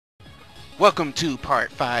Welcome to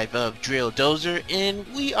part 5 of Drill Dozer, and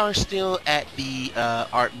we are still at the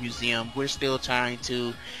art museum. We're still trying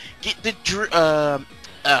to get the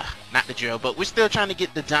not the drill, but we're still trying to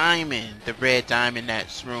get the diamond, the red diamond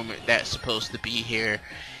that's rumored that's supposed to be here.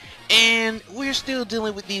 And we're still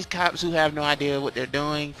dealing with these cops who have no idea what they're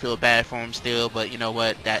doing. Feel bad for them still, but you know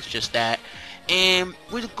what? That's just that. And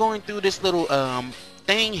we're going through this little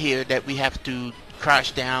thing here that we have to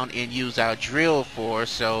crouch down and use our drill for.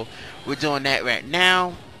 So we're doing that right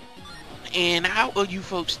now. And how are you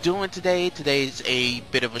folks doing today? Today's a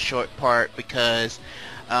bit of a short part because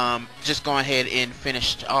just going ahead and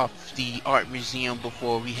finished off the art museum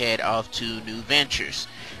before we head off to new ventures.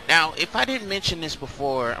 Now, if I didn't mention this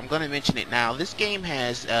before, I'm going to mention it now. This game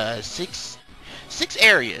has six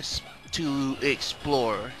areas to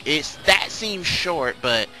explore. That seems short,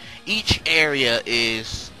 but each area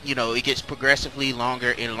is, it gets progressively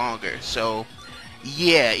longer and longer. So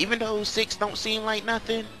yeah, even though 6 don't seem like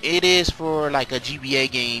nothing, it is for like a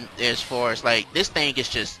GBA game. As far as like this thing is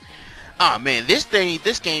just, oh man, this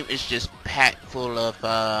game is just packed full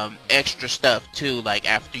of extra stuff too. Like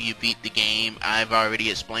after you beat the game, I've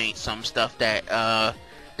already explained some stuff that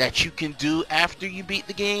that you can do after you beat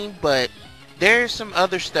the game, but there's some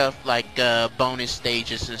other stuff like bonus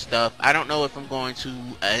stages and stuff. I don't know if I'm going to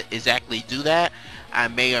exactly do that. I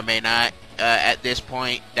may or may not. At this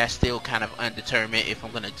point, that's still kind of undetermined if I'm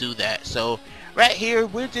going to do that. So right here,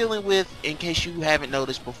 we're dealing with, in case you haven't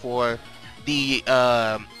noticed before, the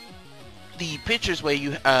pictures where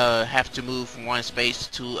you have to move from one space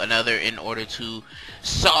to another in order to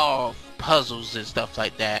solve puzzles and stuff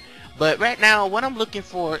like that. But right now, what I'm looking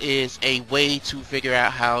for is a way to figure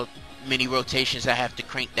out how many rotations I have to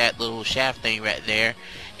crank that little shaft thing right there.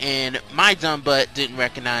 And my dumb butt didn't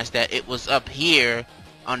recognize that it was up here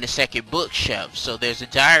on the second bookshelf. So there's a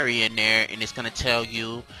diary in there, and it's going to tell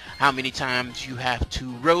you how many times you have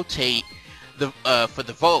to rotate the for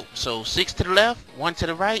the vote. So 6 to the left, 1 to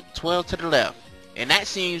the right, 12 to the left. And that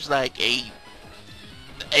seems like a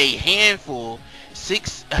handful.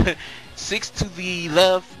 6 6 to the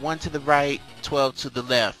left, 1 to the right, 12 to the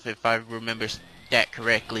left, if I remember that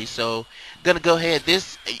correctly. So gonna go ahead.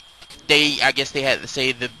 I guess they had to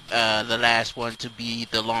say the last one to be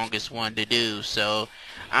the longest one to do. So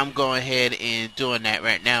I'm going ahead and doing that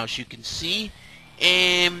right now, as you can see.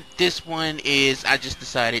 And this one is, I just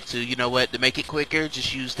decided to, to make it quicker,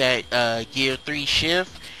 just use that gear 3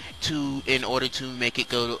 shift in order to make it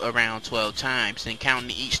go around 12 times and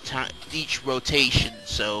counting each rotation.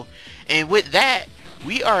 So, and with that,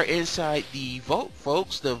 we are inside the vault,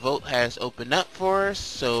 folks. The vault has opened up for us.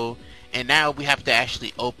 So, and now we have to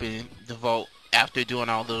actually open the vault. After doing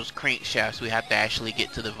all those crankshafts, we have to actually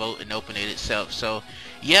get to the vault and open it itself. So,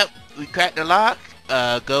 yep, we cracked the lock.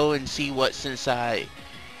 Go and see what's inside.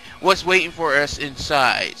 What's waiting for us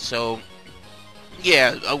inside. So,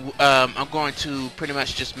 yeah, I'm going to pretty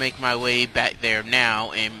much just make my way back there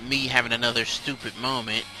now. And me having another stupid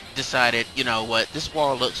moment, decided, you know what, this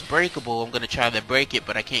wall looks breakable. I'm going to try to break it,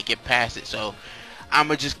 but I can't get past it. So, I'm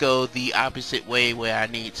going to just go the opposite way where I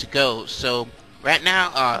need to go. So, right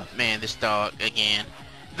now, oh man, this dog again.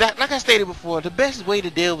 Like I stated before, the best way to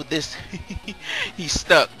deal with this, he's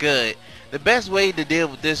stuck good. The best way to deal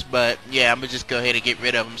with this, but yeah, I'm gonna just go ahead and get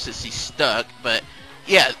rid of him since he's stuck. But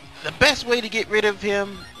yeah, the best way to get rid of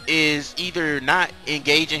him is either not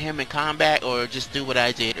engaging him in combat or just do what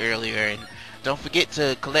I did earlier. And don't forget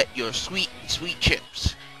to collect your sweet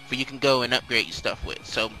chips for you can go and upgrade your stuff with.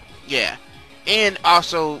 So yeah. And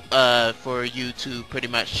also for you to pretty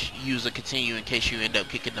much use a continue in case you end up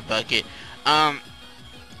kicking the bucket.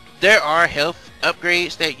 There are health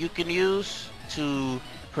upgrades that you can use to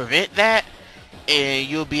prevent that, and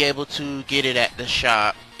you'll be able to get it at the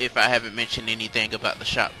shop if I haven't mentioned anything about the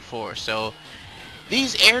shop before. So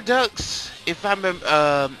these air ducts, if I remember,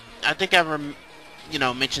 I think I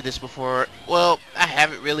mentioned this before. Well, I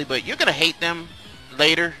haven't really, but you're gonna hate them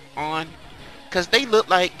later on because they look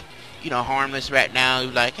like, harmless right now.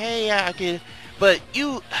 You're like, hey, yeah, I can. But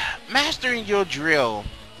you mastering your drill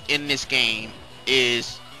in this game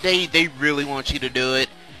is they really want you to do it,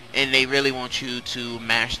 and they really want you to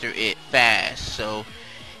master it fast. So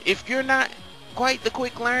if you're not quite the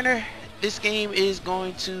quick learner, this game is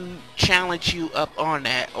going to challenge you up on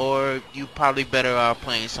that, or you probably better off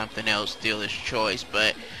playing something else, dealer's choice.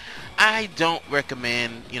 But I don't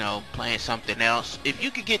recommend, playing something else. If you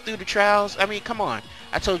could get through the trials, I mean, come on.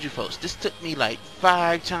 I told you folks, this took me like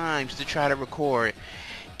 5 times to try to record.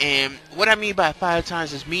 And what I mean by 5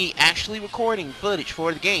 times is me actually recording footage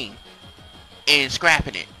for the game and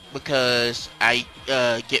scrapping it, because I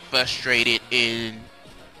get frustrated in,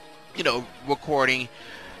 recording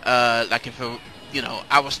Like if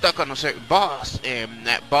I was stuck on a certain boss, and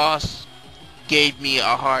that boss gave me a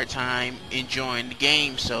hard time enjoying the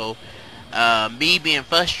game. So me being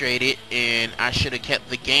frustrated, and I should have kept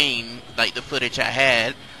the game, like the footage I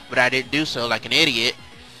had, but I didn't do so, like an idiot.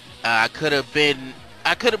 I could have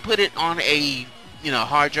put it on a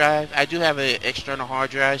hard drive. I do have an external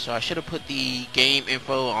hard drive, so I should have put the game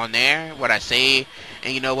info on there, what I say.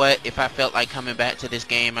 And you know what? If I felt like coming back to this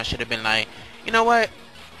game, I should have been like, you know what?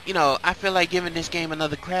 I feel like giving this game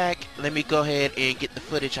another crack. Let me go ahead and get the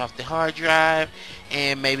footage off the hard drive,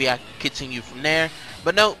 and maybe I can continue from there.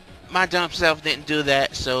 But no, my dumb self didn't do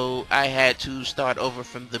that, so I had to start over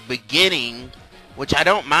from the beginning, which I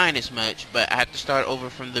don't mind as much, but I have to start over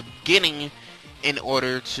from the beginning in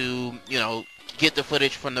order to, get the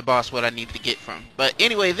footage from the boss what I need to get from. But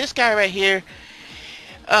anyway, this guy right here,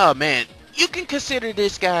 oh man, you can consider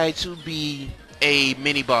this guy to be a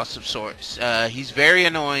mini boss of sorts. He's very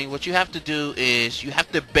annoying. What you have to do is you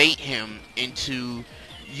have to bait him into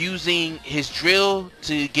using his drill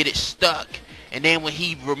to get it stuck, and then when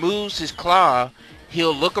he removes his claw,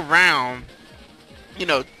 he'll look around,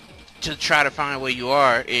 to try to find where you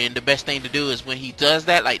are. And the best thing to do is when he does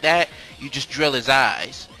that like that, you just drill his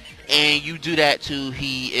eyes, and you do that till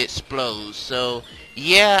he explodes. So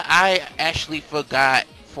yeah, I actually forgot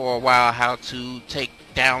for a while how to take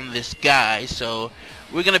down this guy, so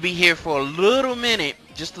we're gonna be here for a little minute,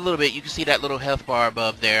 just a little bit. You can see that little health bar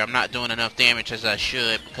above there. I'm not doing enough damage as I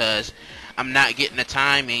should because I'm not getting the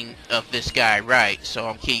timing of this guy right, so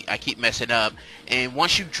I keep messing up. And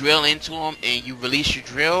once you drill into him and you release your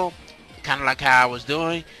drill, kind of like how I was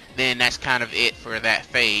doing, then that's kind of it for that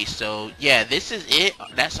phase. So yeah, this is it.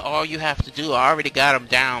 That's all you have to do. I already got him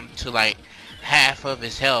down to like half of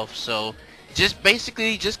his health, so just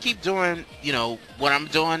basically just keep doing what I'm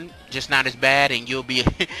doing, just not as bad, and you'll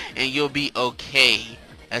be okay.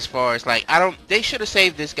 As far as like, they should have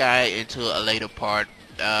saved this guy into a later part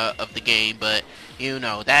of the game, but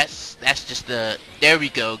that's just there we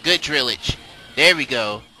go, good drillage, there we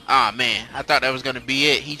go. Ah man, I thought that was gonna be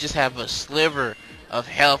it. He just have a sliver of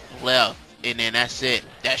health left, and then that's it.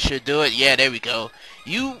 That should do it. Yeah, there we go.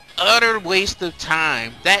 You utter waste of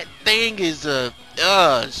time. That thing is a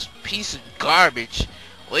piece of garbage,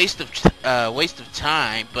 waste of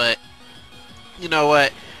time. But you know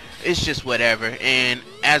what? It's just whatever. And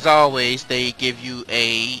as always, they give you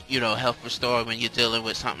a health restore when you're dealing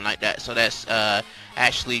with something like that. So that's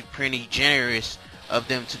actually pretty generous of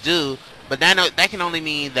them to do. But that can only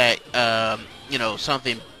mean that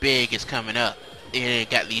something big is coming up. And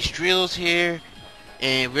got these drills here,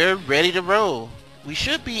 and we're ready to roll. We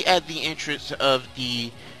should be at the entrance of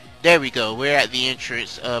the, there we go, we're at the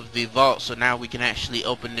entrance of the vault, so now we can actually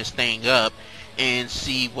open this thing up and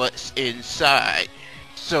see what's inside.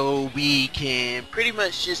 So we can pretty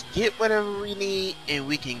much just get whatever we need, and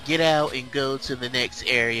we can get out and go to the next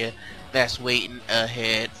area that's waiting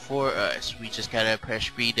ahead for us. We just gotta press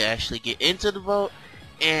B to actually get into the vault,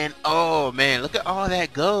 and oh man, look at all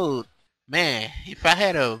that gold. Man, if I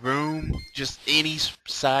had a room, just any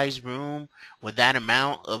size room with that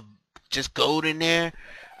amount of just gold in there,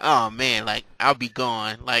 oh man, like I'll be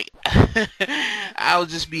gone. Like I'll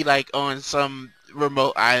just be like on some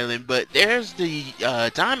remote island. But there's the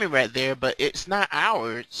diamond right there, but it's not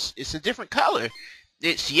ours. It's a different color.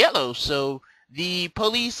 It's yellow. So the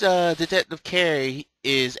police detective Carrie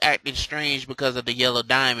is acting strange because of the yellow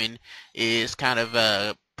diamond is kind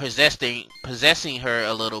of possessing her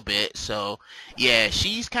a little bit. So yeah,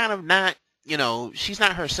 she's kind of not, she's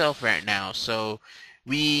not herself right now. So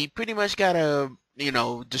we pretty much gotta,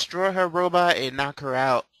 destroy her robot and knock her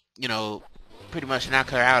out, pretty much knock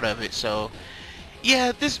her out of it. So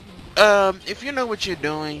yeah, this if you know what you're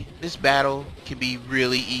doing, this battle can be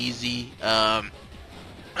really easy.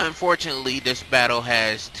 Unfortunately, this battle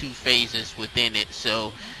has 2 phases within it,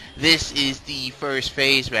 so this is the first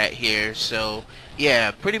phase right here. So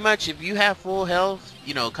yeah, pretty much if you have full health,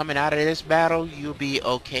 coming out of this battle, you'll be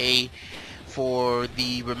okay for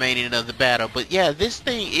the remaining of the battle. But yeah, this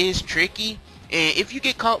thing is tricky, and if you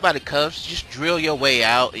get caught by the cuffs, just drill your way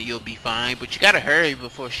out and you'll be fine. But you gotta hurry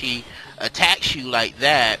before she attacks you like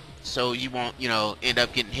that, so you won't, end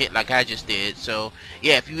up getting hit like I just did. So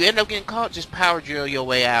yeah, if you end up getting caught, just power drill your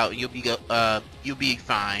way out. You'll be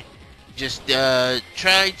fine. Just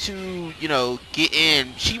try to, get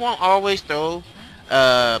in. She won't always throw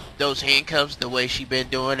those handcuffs the way she been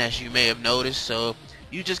doing, as you may have noticed. So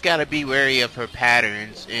you just gotta be wary of her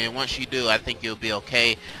patterns, and once you do, I think you'll be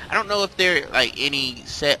okay. I don't know if there like any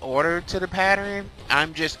set order to the pattern.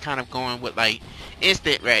 I'm just kind of going with like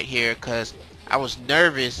instant right here, because I was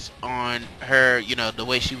nervous on her, you know, the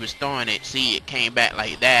way she was throwing it. See, it came back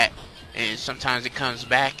like that, and sometimes it comes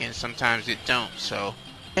back and sometimes it don't. So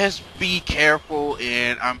just be careful,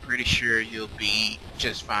 and I'm pretty sure you'll be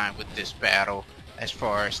just fine with this battle as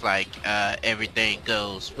far as like everything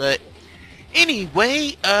goes. But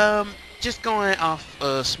anyway, just going off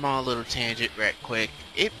a small little tangent right quick.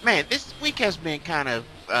 Man, this week has been kind of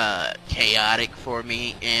chaotic for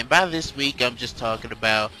me, and by this week I'm just talking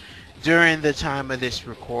about during the time of this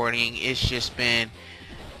recording. It's just been,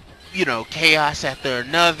 you know, chaos after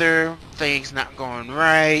another, things not going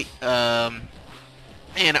right,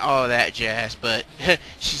 and all that jazz. But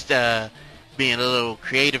she's being a little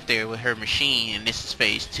creative there with her machine, and this is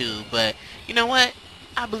phase 2. But you know what?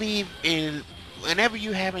 I believe in whenever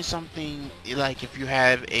you're having something, like if you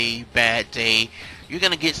have a bad day, you're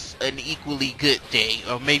gonna get an equally good day,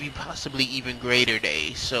 or maybe possibly even greater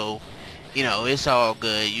day. So, you know, it's all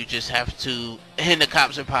good. You just have to, and the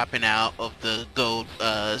cops are popping out of the gold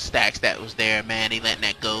stacks that was there, man. They letting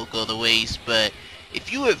that go to waste. But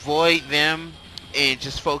if you avoid them and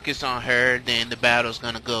just focus on her, then the battle's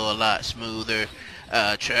gonna go a lot smoother.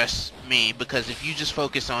 Trust me, because if you just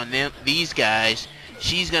focus on these guys,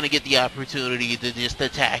 she's gonna get the opportunity to just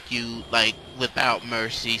attack you like without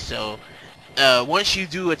mercy. So once you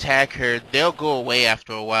do attack her, they'll go away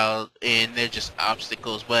after a while, and they're just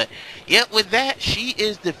obstacles. But yeah, with that, she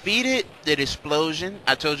is defeated. That explosion,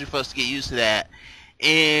 I told you folks to get used to that.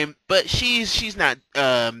 But she's not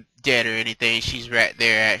dead or anything. She's right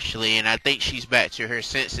there actually, and I think she's back to her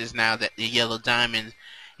senses now that the yellow diamond,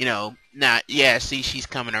 you know, not, yeah, see, she's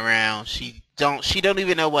coming around. She don't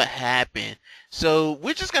even know what happened. So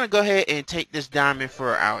we're just gonna go ahead and take this diamond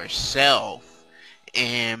for ourselves,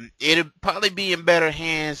 and it'll probably be in better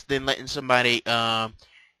hands than letting somebody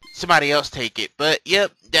else take it. But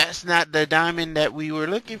yep, that's not the diamond that we were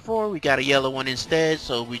looking for. We got a yellow one instead,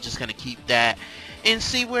 so we're just gonna keep that and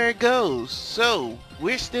see where it goes. So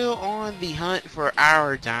we're still on the hunt for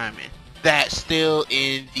our diamond. That's still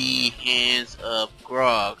in the hands of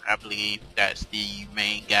Grog, I believe that's the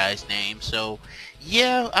main guy's name. So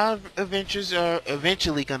yeah, our adventures are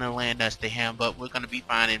eventually gonna land us to him, but we're gonna be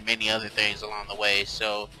finding many other things along the way.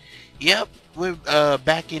 So yep, we're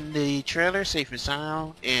back in the trailer, safe and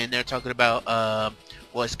sound, and they're talking about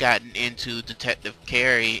what's gotten into Detective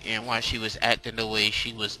Carey and why she was acting the way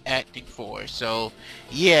she was acting for. So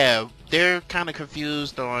yeah, they're kind of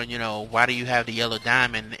confused on, you know, why do you have the yellow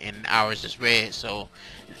diamond and ours is red. So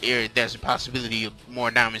there's a possibility of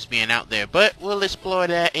more diamonds being out there, but we'll explore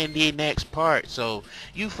that in the next part. So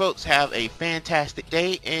you folks have a fantastic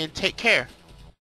day and take care.